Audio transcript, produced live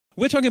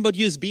We're talking about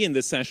USB in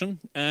this session,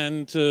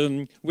 and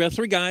we are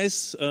three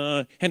guys.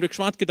 Hendrik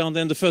Schwartke down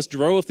there in the first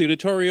row of the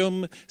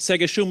auditorium.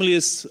 Sergei Shumely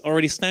is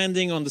already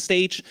standing on the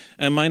stage,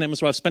 and my name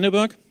is Ralf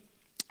Spenneberg.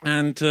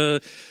 And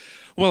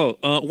well,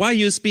 why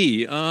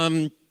USB?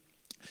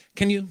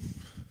 Can you?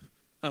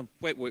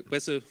 Wait,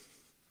 where's the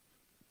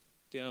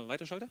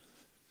Leiterschalter?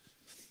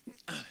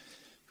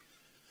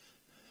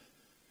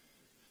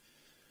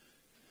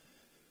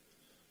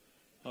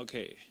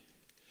 Okay.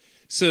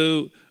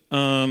 So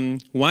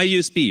why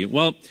USB?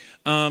 Well,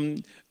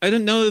 I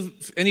don't know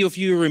if any of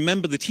you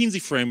remember the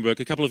Teensy framework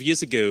a couple of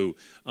years ago.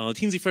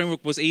 Teensy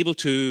framework was able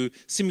to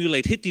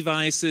simulate hit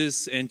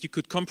devices, and you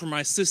could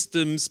compromise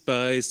systems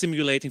by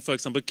simulating, for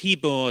example,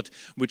 keyboard,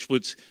 which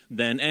would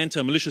then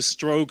enter malicious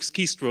strokes,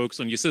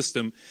 keystrokes on your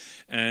system.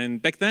 And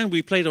back then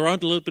we played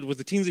around a little bit with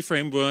the Teensy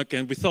framework,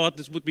 and we thought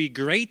this would be a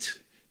great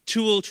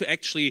tool to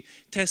actually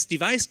test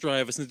device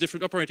drivers in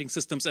different operating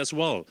systems as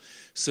well.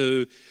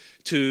 So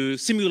to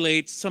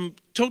simulate some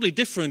totally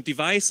different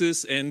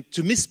devices and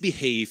to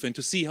misbehave and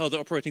to see how the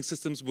operating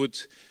systems would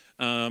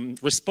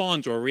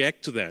respond or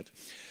react to that.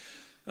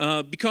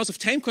 Because of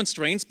time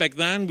constraints back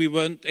then, we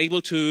weren't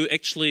able to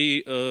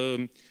actually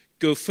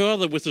go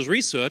further with this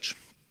research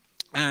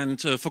and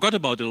forgot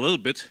about it a little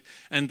bit.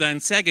 And then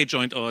Sergei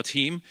joined our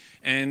team,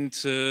 and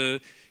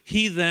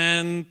he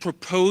then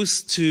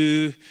proposed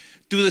to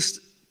do this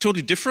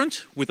totally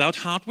different without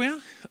hardware,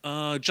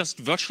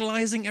 just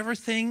virtualizing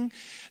everything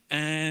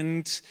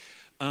and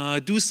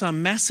do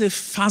some massive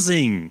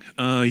fuzzing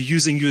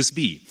using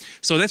USB.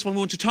 So that's what we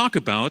want to talk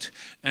about,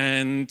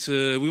 and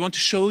we want to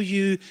show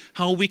you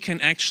how we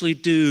can actually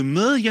do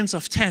millions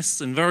of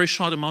tests in a very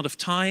short amount of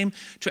time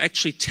to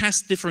actually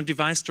test different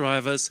device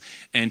drivers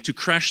and to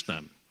crash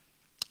them.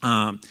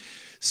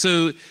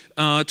 So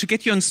to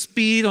get you on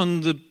speed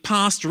on the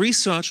past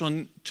research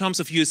on terms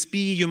of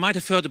USB, you might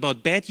have heard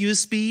about bad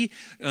USB.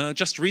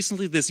 Just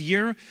recently this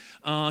year,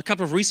 a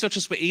couple of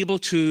researchers were able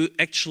to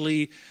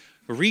actually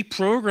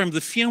reprogram the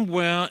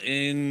firmware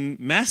in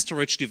mass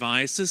storage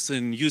devices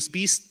and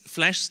USB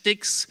flash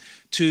sticks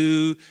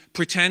to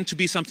pretend to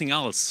be something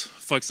else.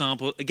 For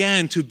example,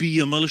 again, to be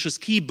a malicious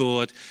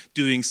keyboard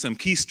doing some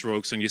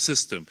keystrokes on your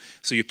system.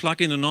 So you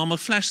plug in a normal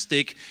flash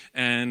stick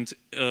and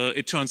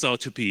it turns out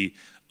to be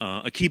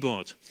a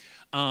keyboard.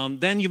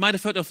 Then you might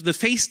have heard of the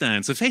face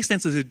dance. The face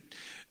dance is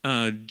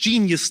a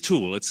genius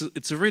tool.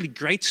 It's a really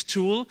great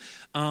tool.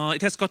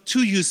 It has got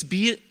two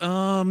USB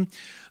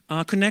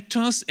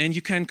connectors, and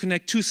you can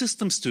connect two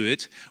systems to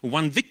it,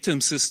 one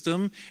victim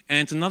system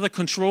and another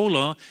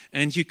controller,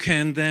 and you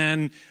can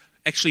then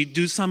actually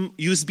do some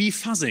USB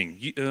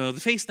fuzzing. The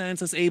face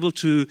dance is able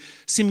to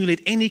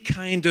simulate any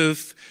kind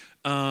of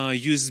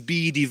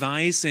USB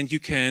device, and you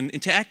can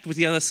interact with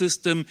the other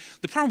system.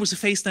 The problem with the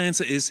face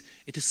dancer is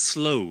it is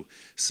slow.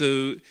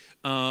 So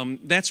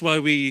that's why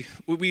we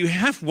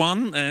have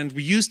one and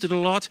we used it a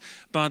lot,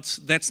 but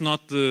that's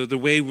not the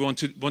way we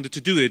wanted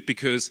to do it,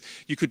 because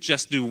you could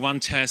just do one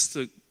test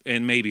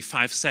in maybe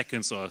 5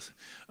 seconds or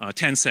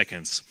 10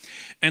 seconds.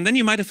 And then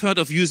you might have heard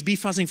of USB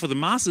fuzzing for the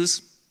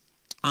masses.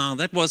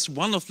 That was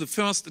one of the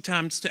first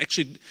attempts to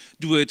actually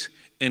do it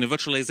in a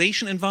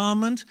virtualization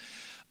environment.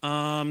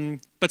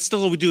 But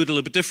still we do it a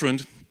little bit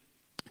different.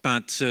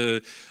 But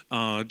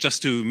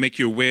just to make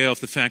you aware of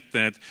the fact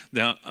that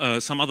there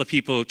are some other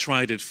people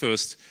tried it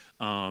first.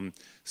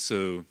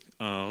 So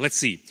let's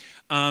see.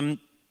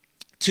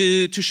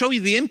 To show you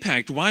the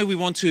impact, why we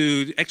want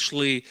to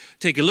actually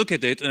take a look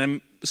at it, and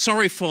I'm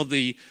sorry for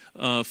the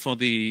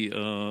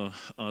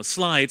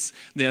slides.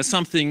 There's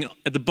something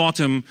at the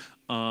bottom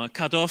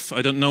cut off.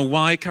 I don't know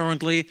why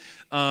currently.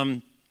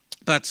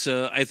 But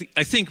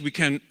I think we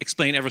can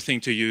explain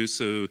everything to you,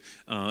 so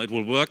it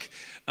will work.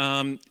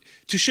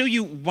 To show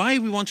you why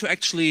we want to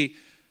actually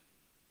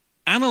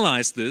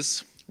analyze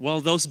this,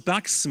 well, those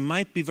bugs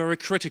might be very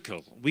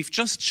critical. We've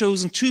just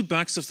chosen 2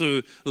 bugs of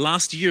the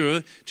last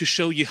year to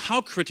show you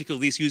how critical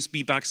these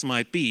USB bugs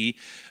might be.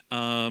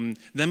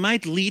 They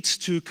might lead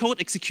to code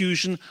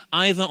execution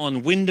either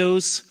on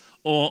Windows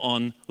or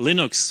on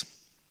Linux.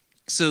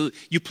 So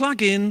you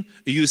plug in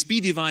a USB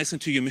device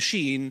into your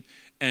machine,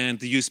 and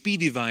the USB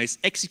device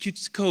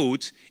executes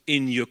code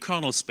in your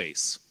kernel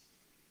space.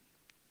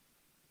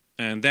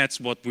 And that's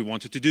what we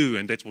wanted to do,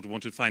 and that's what we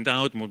wanted to find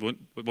out, and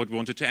what we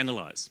wanted to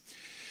analyze.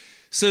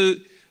 So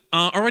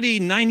already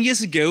 9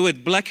 years ago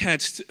at Black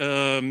Hat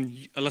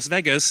Las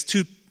Vegas,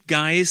 2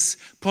 guys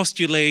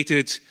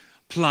postulated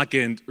plug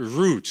and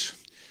root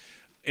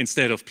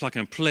instead of plug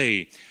and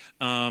play.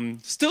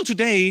 Still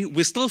today,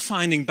 we're still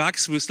finding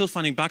bugs. We're still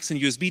finding bugs in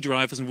USB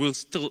drivers, and we're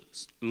still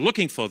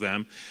looking for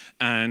them.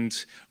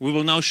 And we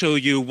will now show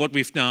you what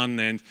we've done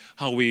and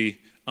how we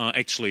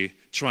actually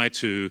try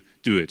to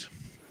do it.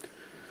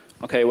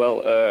 Okay,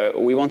 well,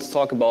 we want to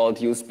talk about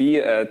USB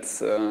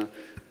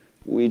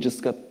we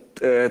just got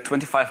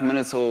 25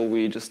 minutes, so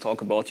we just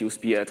talk about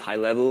USB at high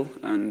level.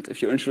 And if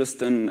you're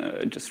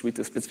interested, just read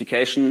the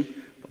specification.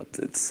 But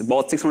it's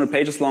about 600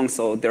 pages long,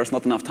 so there's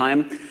not enough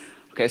time.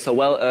 Okay, so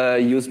well,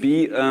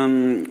 USB,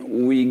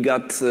 we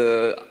got,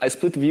 I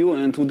split the view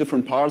in two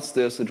different parts.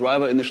 There's a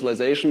driver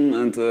initialization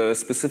and a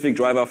specific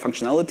driver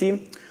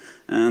functionality.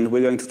 And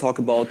we're going to talk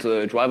about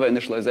driver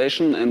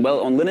initialization. And well,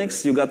 on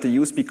Linux, you got the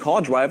USB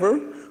core driver,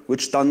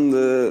 which does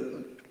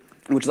the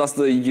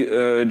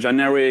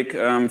generic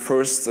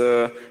first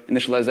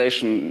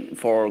initialization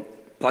for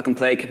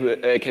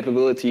plug-and-play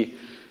capability.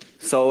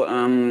 So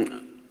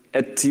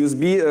at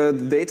USB,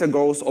 the data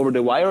goes over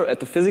the wire at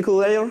the physical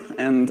layer,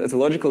 and at the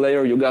logical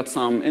layer, you got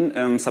some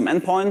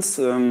endpoints,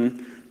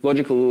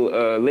 logical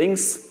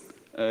links,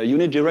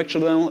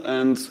 unidirectional,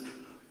 and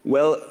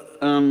well,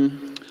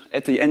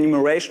 at the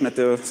enumeration at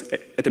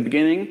the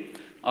beginning,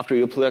 after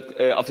you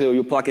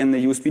plug in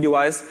the USB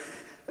device,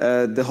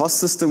 the host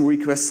system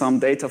requests some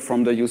data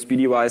from the USB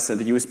device, and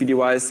the USB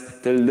device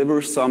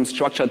delivers some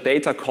structured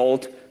data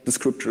called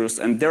descriptors.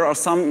 And there are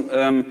some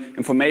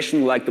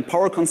information like the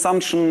power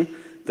consumption,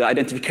 the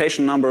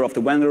identification number of the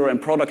vendor and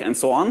product, and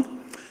so on.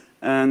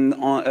 And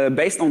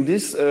based on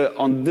this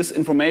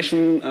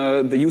information,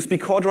 the USB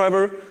core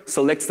driver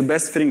selects the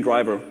best fitting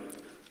driver.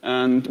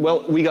 And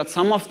well, we got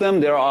some of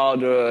them. There are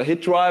the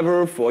HIT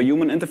driver for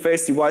human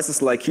interface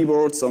devices like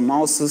keyboards or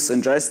mouses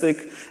and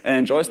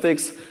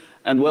joysticks.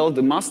 And well,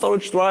 the mass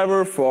storage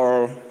driver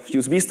for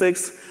USB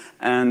sticks.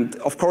 And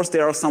of course,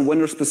 there are some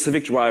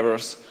vendor-specific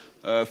drivers.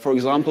 For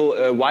example,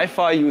 a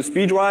Wi-Fi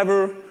USB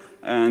driver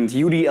and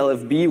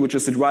UDLFB, which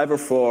is a driver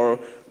for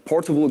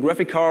portable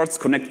graphic cards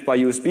connected by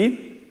USB.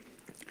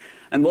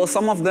 And well,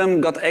 some of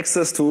them got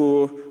access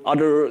to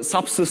other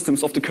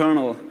subsystems of the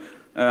kernel.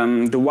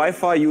 The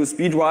Wi-Fi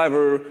USB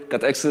driver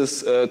got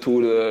access to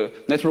the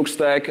network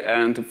stack,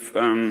 and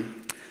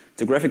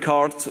the graphic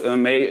card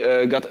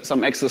got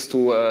some access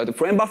to the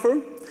frame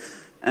buffer.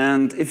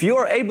 And if you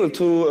are able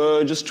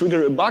to just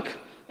trigger a bug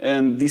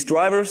in these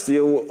drivers,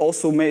 you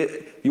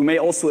may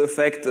also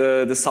affect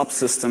the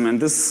subsystem, and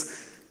this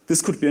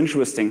could be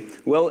interesting.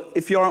 Well,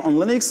 if you are on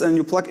Linux and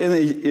you plug in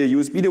a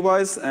USB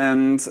device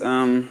and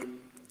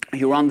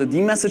you run the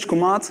dmessage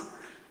command,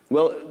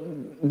 well,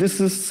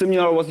 this is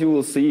similar to what you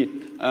will see.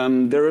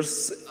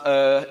 There's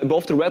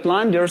above the red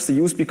line, there's the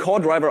USB core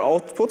driver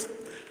output.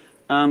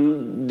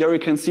 There you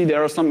can see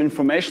there are some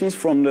informations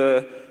from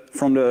the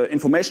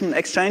information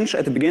exchange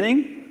at the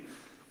beginning.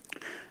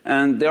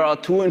 And there are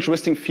two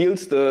interesting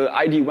fields, the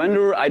ID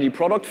vendor, ID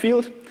product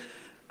field.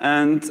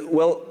 And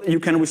well, you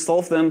can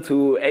resolve them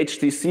to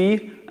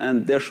HTC,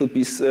 and there should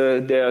be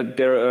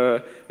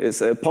there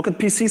is a Pocket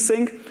PC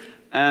sync.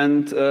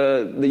 And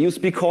the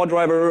USB core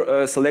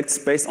driver selects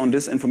based on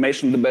this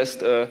information the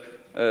best,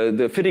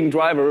 the fitting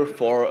driver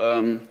for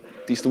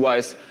this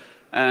device.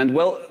 And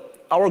well,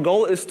 our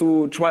goal is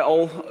to try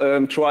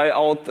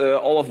out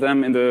all of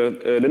them in the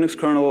Linux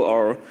kernel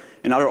or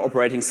in other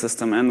operating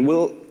system. And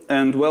we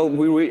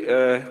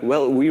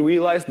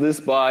realized this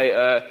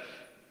by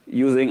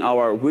using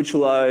our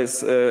virtual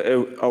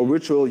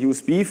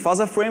USB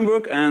fuzzer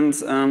framework, and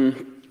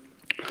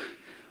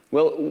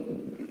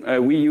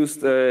we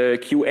used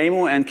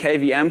QEMU and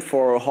KVM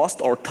for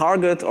host or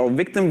target or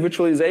victim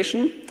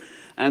virtualization,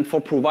 and for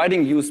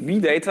providing USB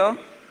data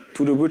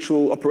to the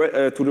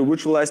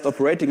virtualized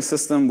operating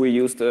system, we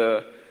used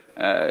a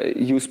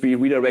USB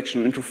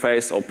redirection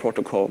interface or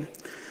protocol.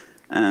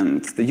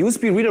 And the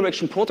USB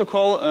redirection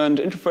protocol and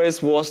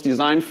interface was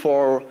designed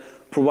for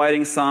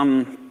providing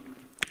some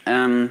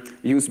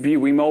USB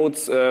remote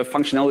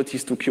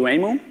functionalities to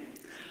QEMU.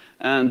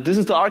 And this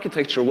is the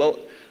architecture. Well,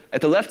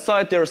 at the left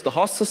side, there's the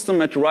host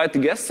system. At the right, the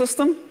guest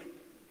system.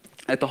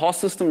 At the host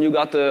system, you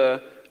got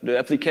the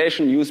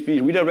application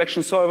USB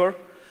redirection server.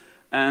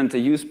 And the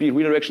USB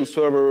redirection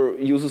server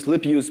uses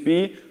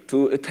libUSB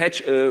to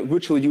attach a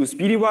virtual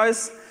USB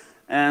device,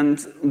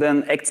 and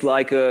then acts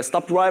like a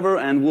stub driver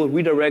and will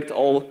redirect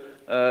all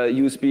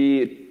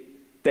USB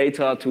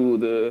data to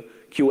the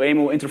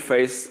QEMU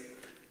interface.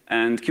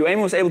 And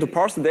QEMU is able to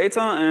parse the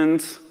data,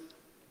 and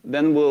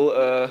then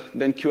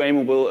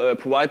QEMU will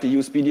provide the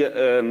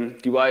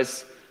USB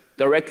device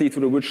directly to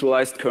the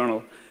virtualized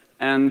kernel.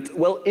 And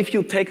well, if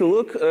you take a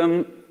look,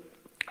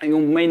 you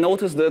may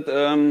notice that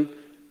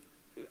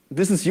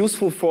this is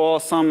useful for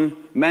some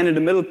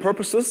man-in-the-middle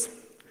purposes.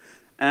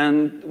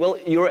 And well,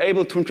 you're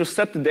able to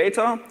intercept the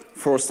data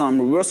for some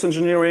reverse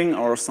engineering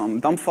or some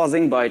dump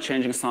fuzzing by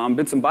changing some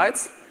bits and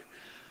bytes.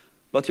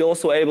 But you're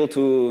also able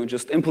to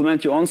just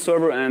implement your own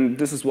server, and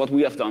this is what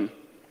we have done.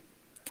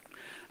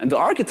 And the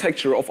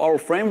architecture of our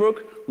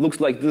framework looks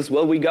like this.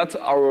 Well, we got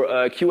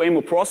our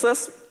QEMU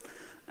process,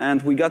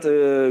 and we got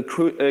a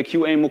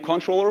QEMU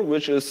controller,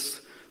 which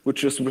is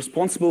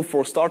responsible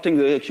for starting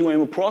the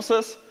QEMU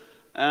process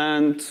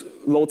and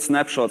load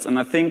snapshots. And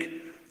I think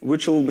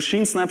virtual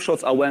machine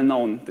snapshots are well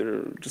known.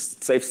 They're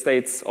just safe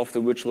states of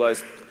the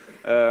virtualized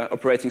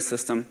operating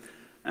system.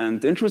 And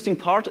the interesting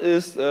part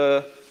is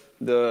the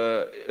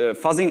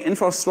fuzzing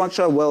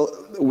infrastructure. Well,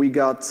 we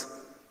got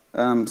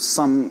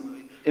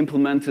some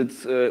implemented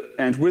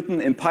and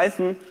written in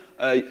Python,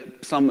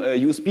 some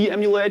USB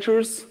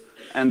emulators,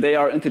 and they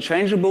are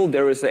interchangeable.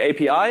 There is an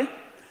API,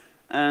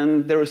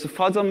 and there is a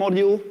fuzzer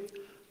module,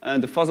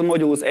 and the fuzzer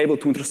module is able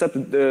to intercept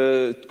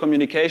the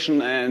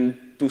communication and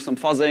do some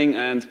fuzzing,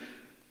 and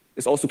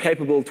is also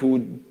capable to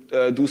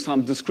do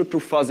some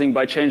descriptive fuzzing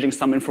by changing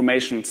some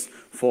informations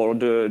for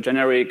the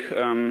generic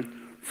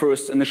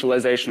first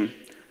initialization.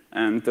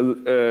 And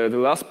the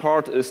last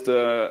part is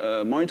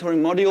the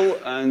monitoring module,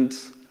 and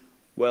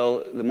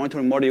well, the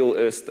monitoring module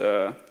is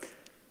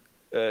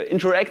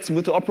interacts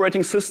with the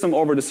operating system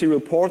over the serial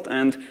port,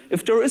 and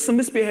if there is some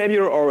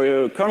misbehavior or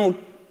a kernel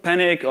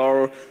panic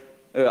or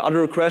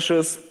other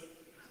crashes,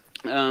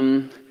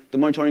 the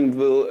monitoring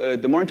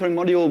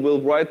module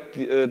will write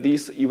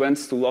these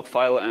events to log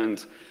file,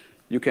 and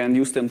you can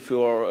use them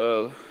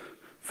for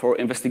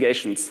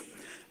investigations.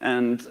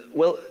 And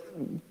well,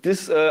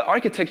 this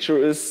architecture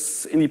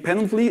is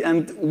independently,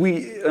 and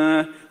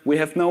we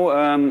have no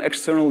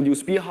external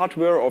USB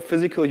hardware or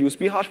physical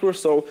USB hardware,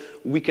 so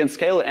we can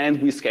scale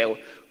and we scale.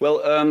 Well,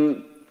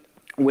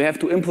 we have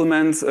to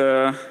implement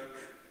a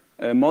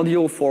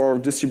module for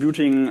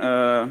distributing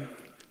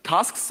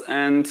tasks,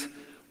 and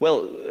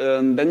well,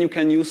 then you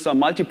can use some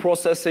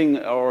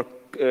multiprocessing or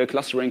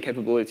clustering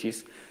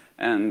capabilities.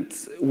 And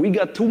we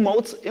got two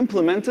modes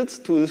implemented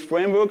to this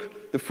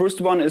framework. The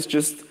first one is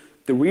just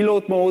the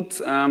reload mode.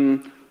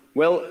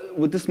 Well,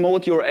 with this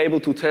mode, you're able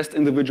to test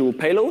individual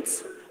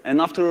payloads. And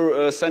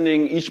after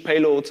sending each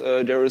payload,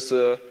 there is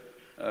a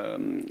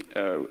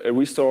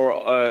restore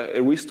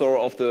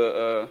of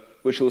the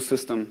virtual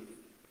system.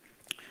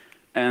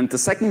 And the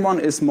second one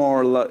is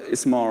more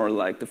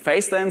like the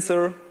phase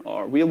dancer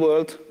or real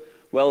world.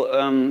 Well,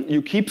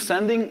 you keep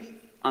sending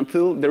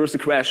until there is a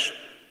crash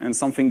and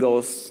something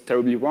goes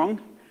terribly wrong,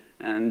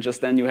 and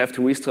just then you have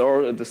to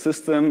restore the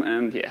system,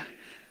 and yeah.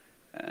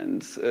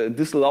 And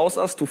this allows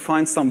us to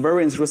find some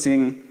very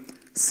interesting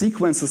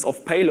sequences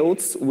of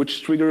payloads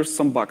which triggers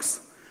some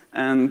bugs.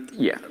 And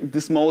yeah,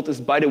 this mode is,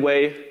 by the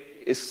way,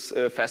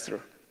 faster.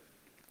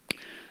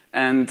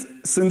 And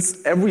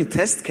since every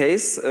test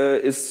case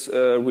has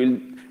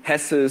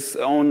its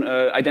own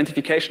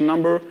identification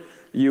number,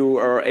 you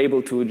are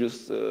able to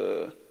just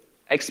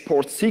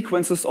export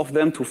sequences of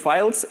them to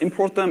files,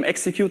 import them,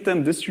 execute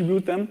them,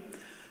 distribute them,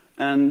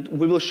 and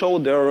we will show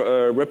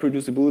their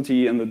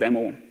reproducibility in the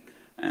demo.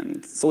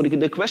 And so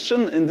the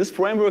question in this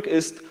framework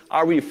is,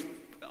 are we,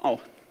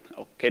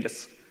 okay,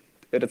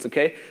 that's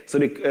okay. So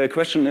the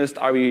question is,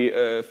 are we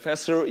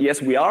faster?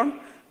 Yes, we are.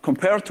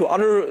 Compared to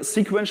other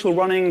sequential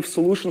running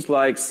solutions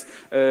like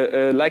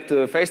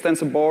the phase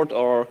dancer board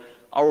or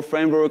our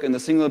framework in the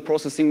single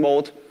processing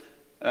mode,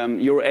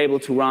 you're able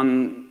to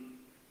run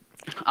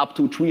up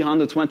to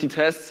 320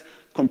 tests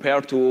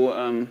compared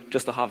to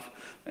just a half.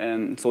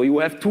 And so you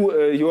have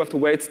to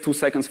wait 2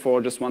 seconds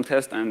for just one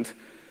test, and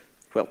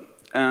well,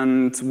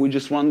 and we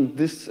just run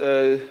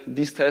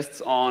these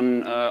tests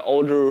on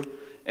older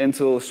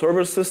Intel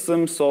server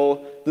systems.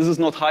 So this is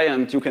not high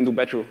end. You can do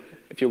better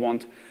if you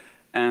want.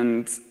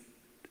 And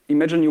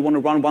imagine you want to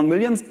run 1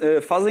 million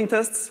fuzzing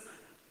tests.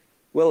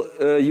 Well,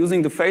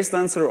 using the phase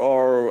dancer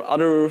or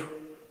other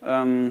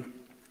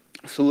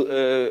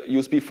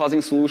USB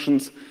fuzzing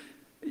solutions,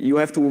 you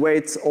have to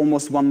wait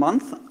almost 1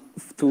 month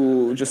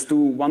to just do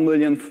 1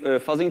 million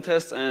fuzzing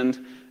tests. And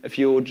if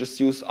you just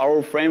use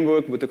our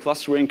framework with the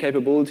clustering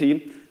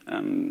capability,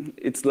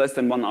 it's less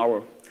than 1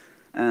 hour.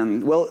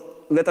 And well,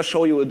 let us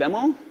show you a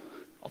demo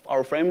of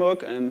our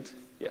framework, and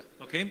yeah.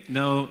 Okay,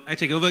 now I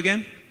take over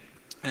again.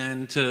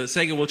 And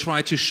Sergey will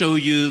try to show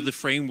you the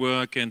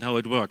framework and how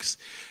it works.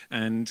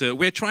 And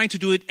we're trying to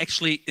do it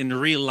actually in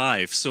real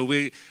life. So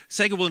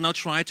Sergey will now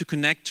try to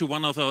connect to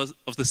one of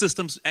the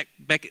systems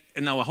back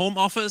in our home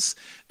office,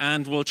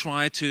 and we'll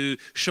try to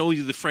show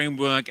you the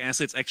framework as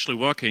it's actually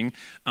working.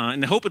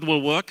 And I hope it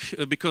will work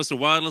because the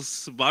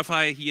wireless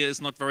Wi-Fi here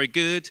is not very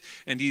good,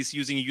 and he's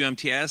using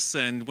UMTS,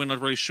 and we're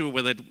not really sure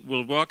whether it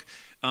will work.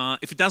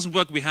 If it doesn't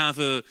work, we have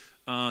a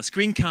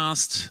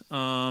screencast,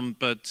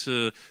 but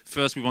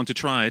first we want to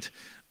try it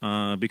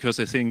because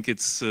I think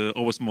it's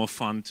always more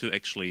fun to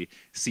actually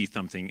see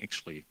something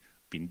actually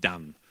being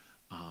done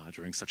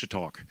during such a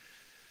talk.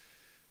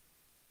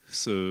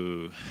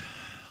 So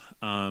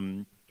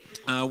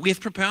we have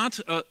prepared,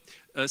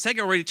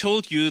 Sergey already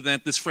told you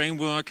that this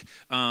framework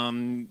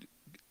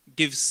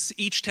gives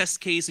each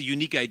test case a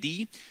unique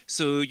ID.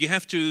 So you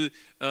have to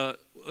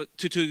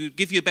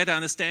give you a better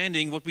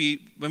understanding,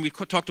 when we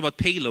talked about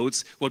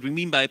payloads, what we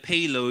mean by a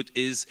payload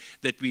is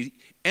that we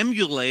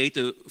emulate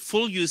a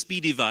full USB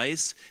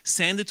device,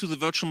 send it to the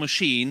virtual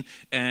machine,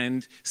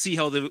 and see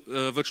how the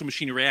virtual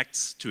machine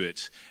reacts to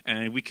it.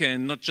 And we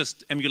can not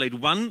just emulate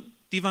one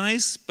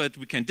device, but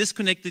we can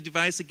disconnect the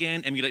device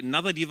again, emulate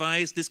another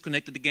device,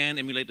 disconnect it again,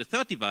 emulate a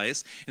third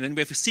device, and then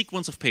we have a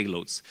sequence of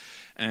payloads.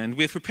 And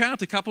we have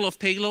prepared a couple of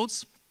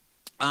payloads.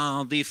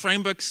 The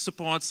framework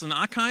supports an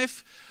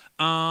archive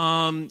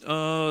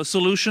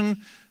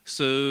solution.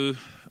 So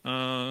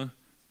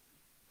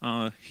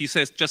he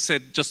said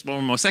just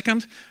 1 more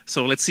second.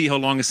 So let's see how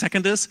long a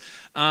second is.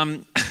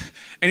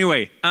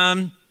 Anyway,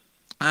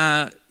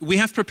 We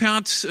have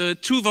prepared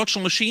two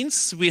virtual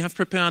machines. We have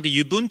prepared a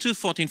Ubuntu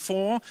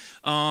 14.4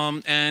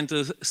 and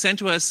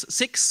CentOS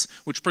 6,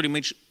 which pretty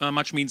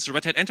much means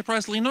Red Hat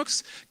Enterprise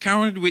Linux.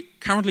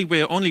 Currently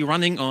we're only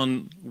running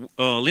on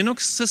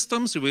Linux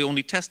systems. We're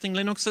only testing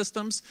Linux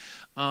systems.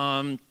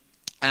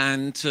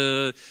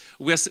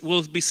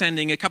 We'll be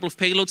sending a couple of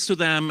payloads to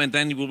them, and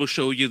then we will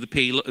show you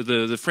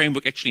the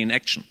framework actually in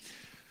action.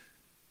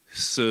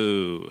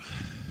 So,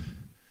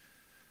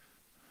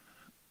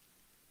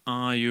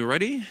 are you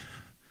ready?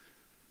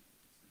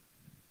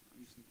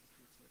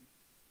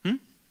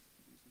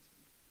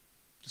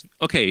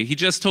 Okay, he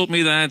just told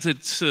me that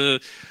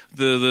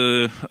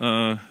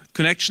the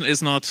connection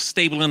is not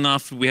stable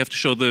enough. We have to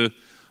show the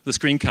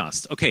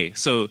screencast. Okay,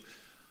 so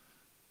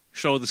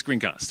show the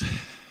screencast.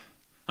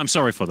 I'm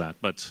sorry for that,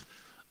 but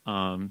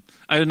I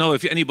don't know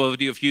if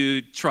anybody of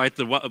you tried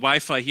the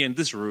Wi-Fi here in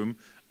this room.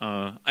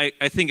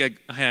 I think I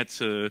had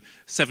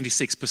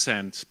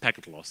 76%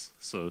 packet loss.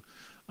 So,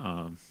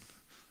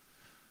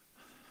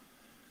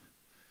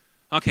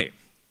 okay.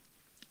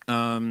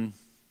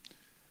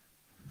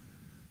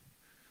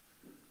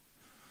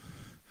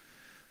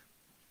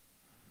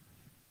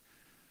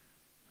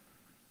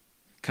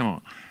 Come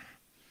on.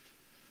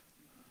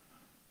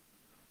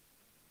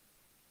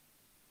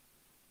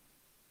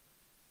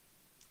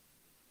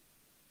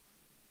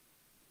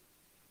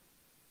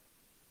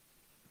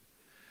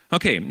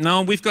 Okay,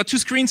 now we've got two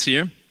screens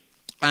here.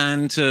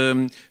 And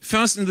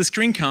first in the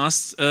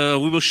screencast,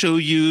 we will show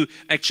you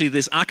actually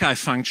this archive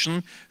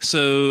function.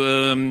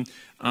 So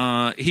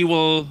he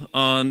will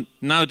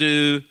now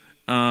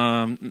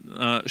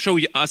show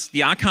us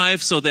the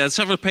archive. So there are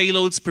several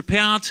payloads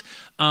prepared.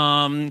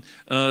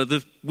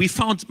 We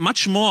found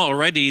much more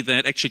already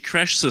that actually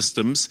crash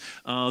systems.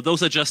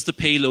 Those are just the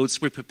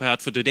payloads we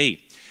prepared for today.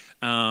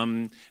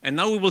 And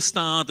now we will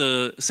start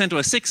a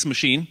CentOS 6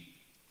 machine.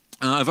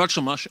 A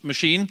virtual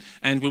machine,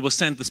 and we will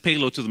send this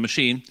payload to the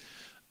machine.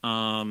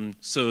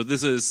 So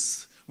this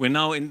is, we're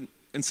now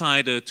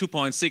inside a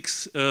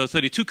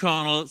 2.632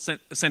 kernel,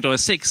 CentOS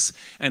 6,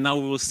 and now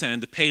we will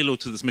send the payload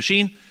to this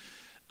machine.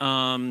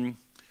 As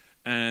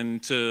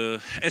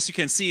you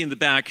can see in the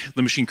back,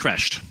 the machine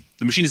crashed.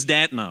 The machine is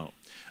dead now.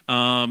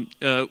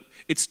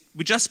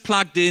 We just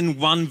plugged in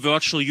one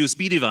virtual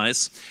USB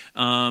device.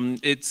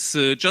 It's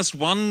just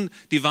one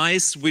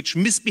device which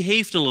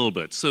misbehaved a little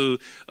bit. So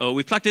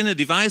we plugged in a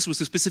device with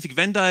a specific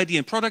vendor ID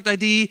and product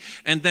ID,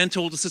 and then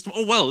told the system,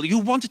 oh, well, you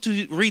wanted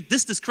to read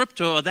this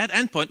descriptor or that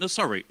endpoint. No,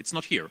 sorry, it's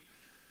not here.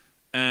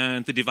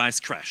 And the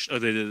device crashed, or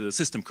the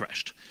system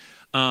crashed.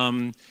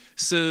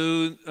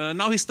 So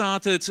now he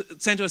started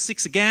CentOS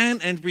 6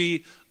 again, and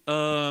we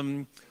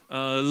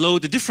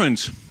load a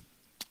different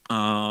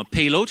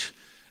payload.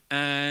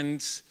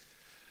 And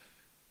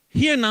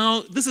here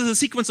now, this is a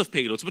sequence of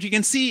payloads. What you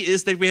can see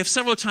is that we have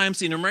several times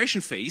the enumeration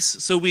phase.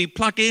 So we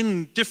plug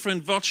in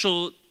different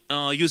virtual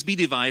USB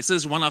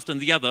devices, one after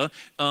the other.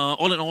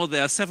 All in all,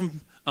 there are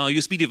 7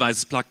 USB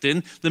devices plugged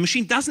in. The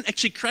machine doesn't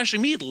actually crash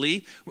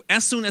immediately.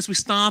 As soon as we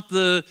start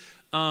the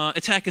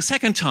attack a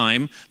second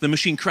time, the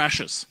machine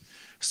crashes.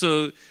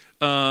 So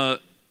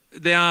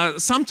there are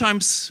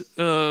sometimes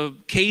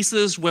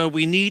cases where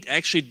we need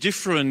actually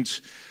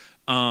different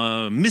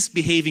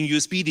misbehaving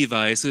USB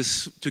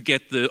devices to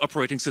get the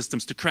operating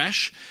systems to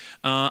crash.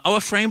 Our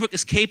framework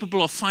is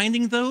capable of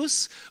finding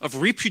those,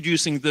 of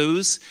reproducing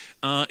those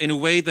in a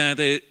way that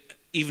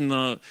even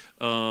a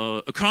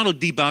kernel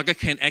debugger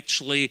can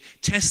actually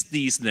test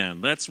these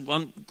then. That's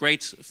one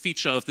great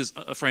feature of this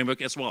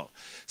framework as well.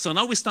 So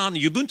now we start a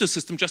Ubuntu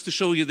system just to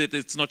show you that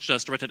it's not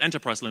just Red Hat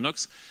Enterprise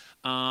Linux.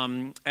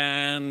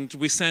 And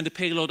we send a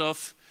payload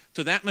off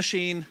to that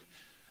machine.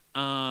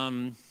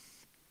 And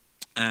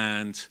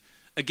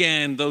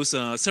again, those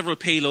are several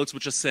payloads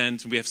which are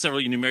sent. We have several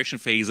enumeration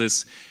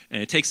phases.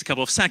 And it takes a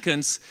couple of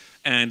seconds,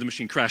 and the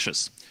machine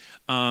crashes.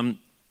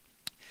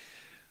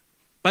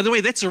 By the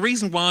way, that's the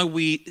reason why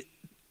we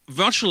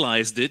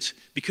virtualized it,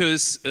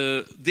 because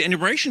the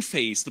enumeration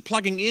phase, the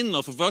plugging in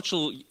of a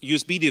virtual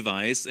USB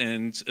device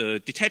and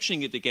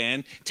detaching it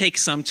again,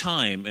 takes some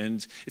time.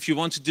 And if you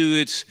want to do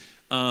it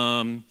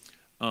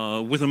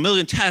with a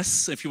million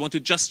tests, if you want to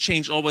just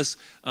change always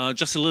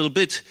just a little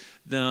bit,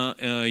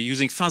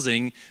 using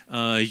fuzzing,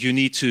 you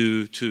need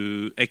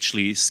to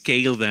actually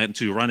scale that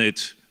to run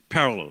it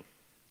parallel.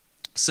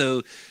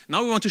 So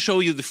now we want to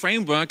show you the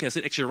framework as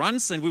it actually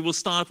runs, and we will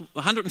start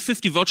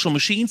 150 virtual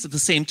machines at the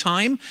same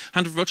time,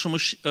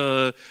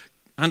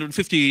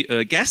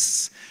 150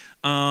 guests,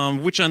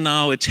 which are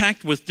now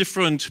attacked with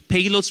different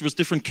payloads, with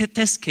different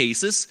test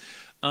cases.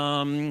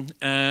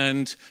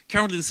 And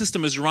currently the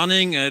system is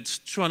running at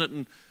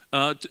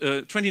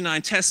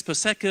 29 tests per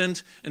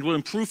second and will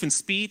improve in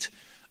speed.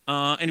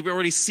 And we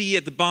already see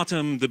at the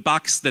bottom the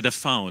bugs that are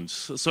found.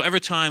 So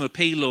every time a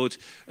payload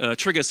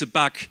triggers a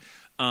bug,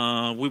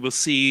 we will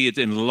see it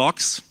in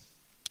logs.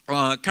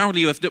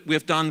 Currently, we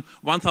have done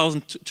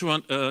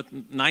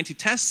 1,290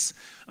 tests.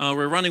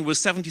 We're running with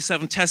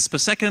 77 tests per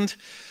second.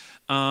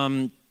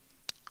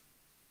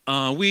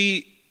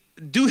 We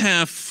do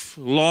have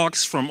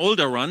logs from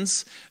older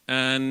runs,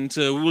 and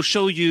we will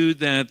show you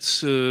that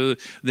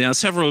there are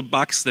several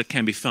bugs that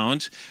can be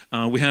found.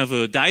 We have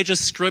a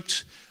digest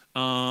script,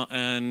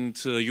 and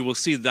you will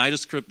see the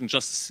digest script in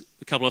just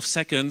a couple of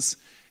seconds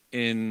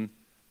in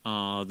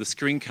the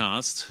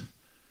screencast.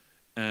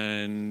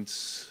 And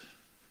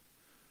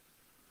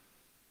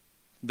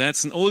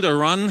that's an older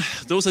run.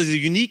 Those are the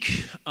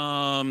unique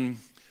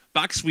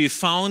bugs we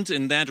found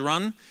in that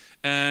run.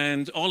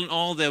 And all in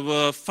all, there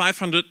were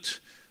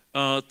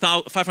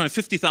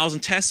 550,000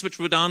 tests which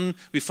were done.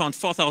 We found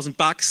 4,000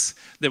 bugs.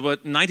 There were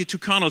 92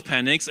 kernel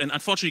panics, and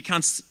unfortunately you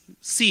can't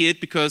see it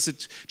because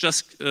it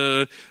just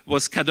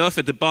was cut off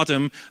at the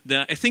bottom.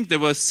 I think there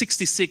were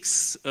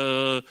 66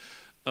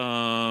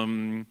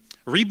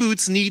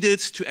 reboots needed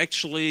to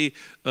actually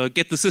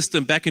get the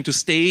system back into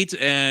state,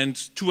 and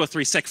 2 or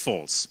 3 seg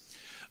faults.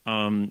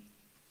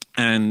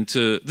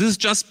 This is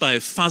just by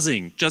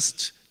fuzzing,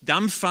 just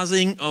dumb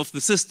fuzzing of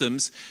the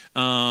systems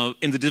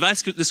in the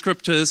device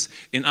descriptors,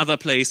 in other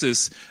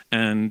places,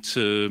 and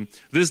this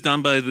is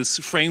done by this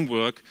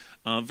framework,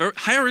 very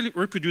highly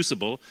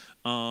reproducible,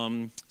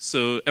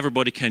 so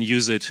everybody can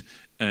use it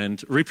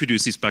and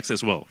reproduce these bugs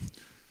as well.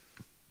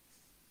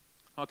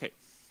 Okay.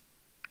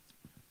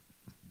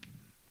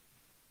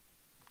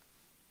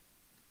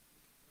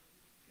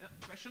 Yeah,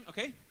 question?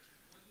 Okay.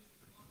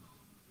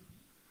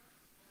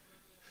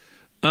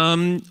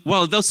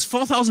 Well, those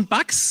 4,000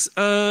 bugs,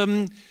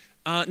 no,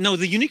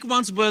 the unique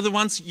ones were the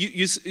ones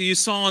you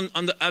saw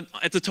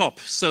at the top.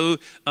 So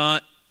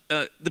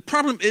the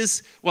problem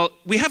is, well,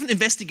 we haven't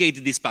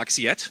investigated these bugs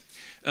yet.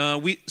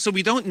 So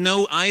we don't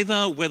know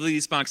either whether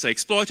these bugs are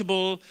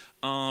exploitable.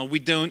 We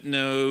don't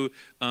know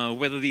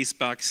whether these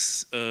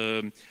bugs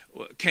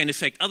can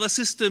affect other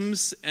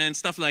systems and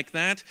stuff like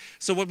that.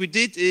 So what we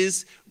did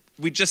is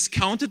we just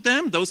counted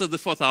them. Those are the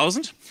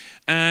 4,000.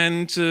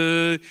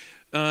 And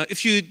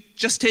if you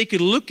just take a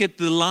look at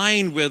the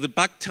line where the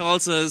bug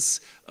tells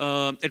us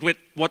at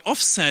what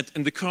offset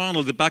in the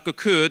kernel the bug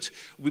occurred,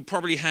 we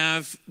probably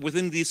have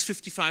within these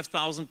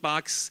 55,000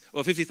 bugs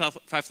or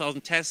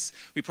 55,000 tests,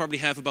 we probably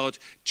have about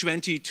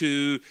 20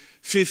 to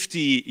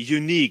 50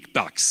 unique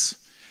bugs.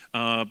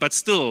 But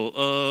still,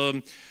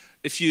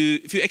 if you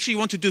actually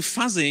want to do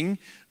fuzzing,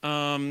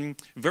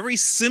 very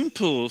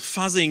simple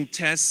fuzzing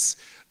tests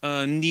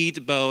need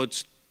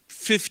about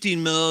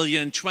 15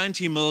 million,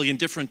 20 million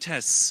different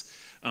tests.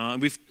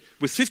 With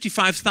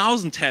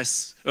 55,000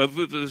 tests,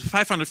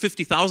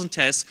 550,000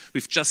 tests,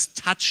 we've just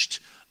touched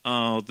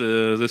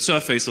the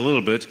surface a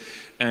little bit.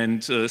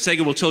 And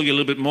Sergey will tell you a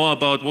little bit more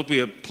about what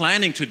we are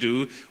planning to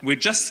do. We're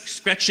just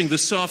scratching the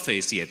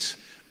surface yet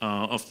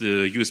of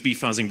the USB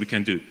fuzzing we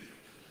can do.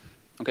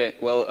 Okay,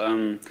 well,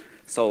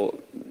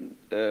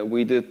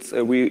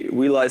 we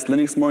realized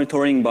Linux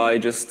monitoring by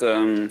just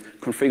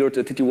configured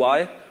the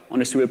TTY on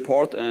the serial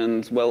port,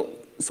 and well,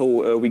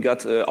 so we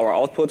got our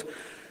output.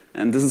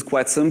 And this is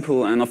quite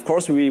simple. And of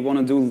course, we want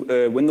to do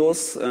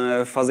Windows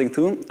fuzzing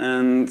too.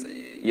 And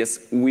yes,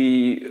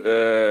 we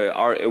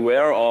are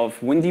aware of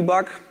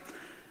WinDebug.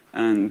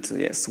 And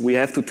yes, we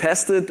have to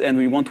test it and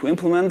we want to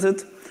implement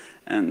it.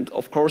 And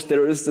of course,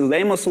 there is the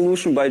lamer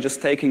solution by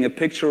just taking a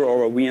picture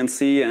or a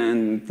VNC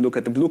and look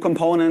at the blue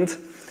component.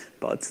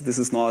 But this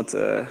is not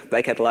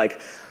Black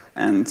Hat-like.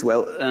 And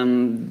well,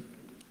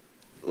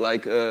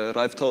 like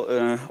Ralf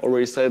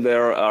already said,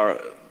 there are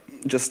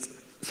just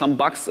some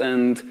bugs,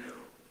 and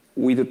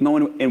we did no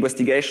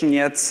investigation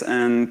yet.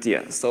 And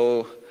yeah,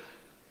 so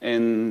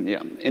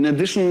in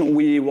addition,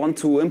 we want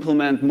to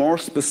implement more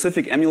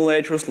specific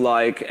emulators,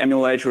 like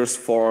emulators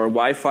for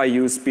Wi-Fi,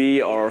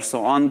 USB, or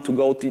so on, to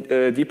go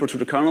deeper to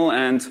the kernel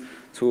and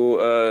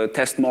to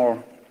test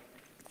more.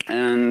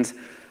 And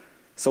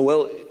so,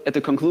 well, at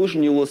the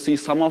conclusion, you will see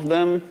some of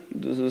them.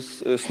 This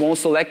is a small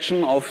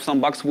selection of some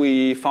bugs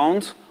we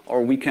found,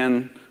 or we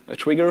can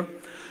trigger.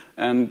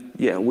 And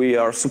yeah, we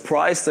are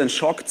surprised and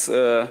shocked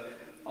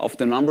of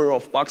the number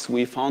of bugs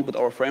we found with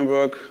our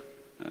framework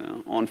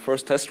on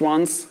first test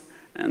runs.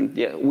 And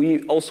yeah,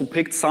 we also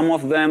picked some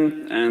of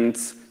them and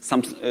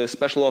some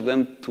special of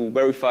them to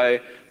verify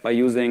by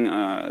using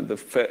the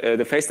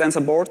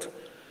FaceDancer board.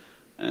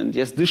 And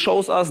yes, this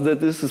shows us that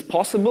this is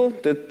possible,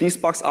 that these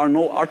bugs are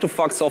no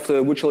artifacts of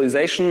the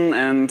virtualization.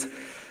 And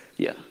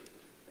yeah,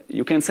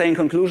 you can say in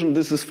conclusion,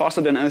 this is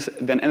faster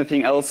than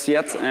anything else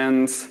yet.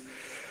 And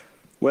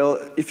well,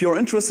 if you're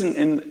interested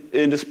in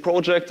this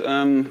project,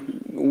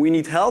 we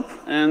need help.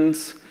 And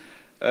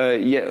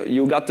yeah,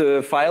 you got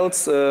the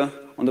files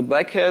on the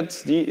Black Hat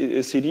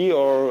CD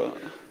or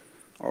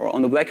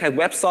on the Black Hat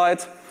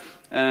website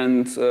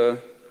and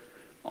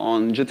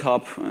on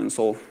GitHub. And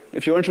so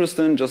if you're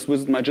interested, just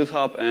visit my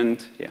GitHub.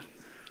 And yeah,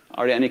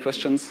 are there any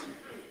questions?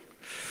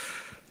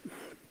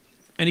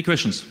 Any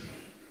questions?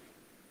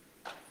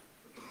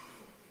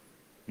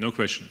 No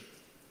question.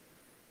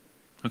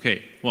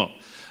 Okay, well,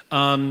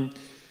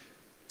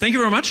 thank you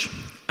very much.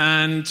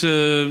 And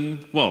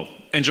well,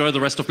 enjoy the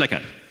rest of Black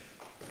Hat.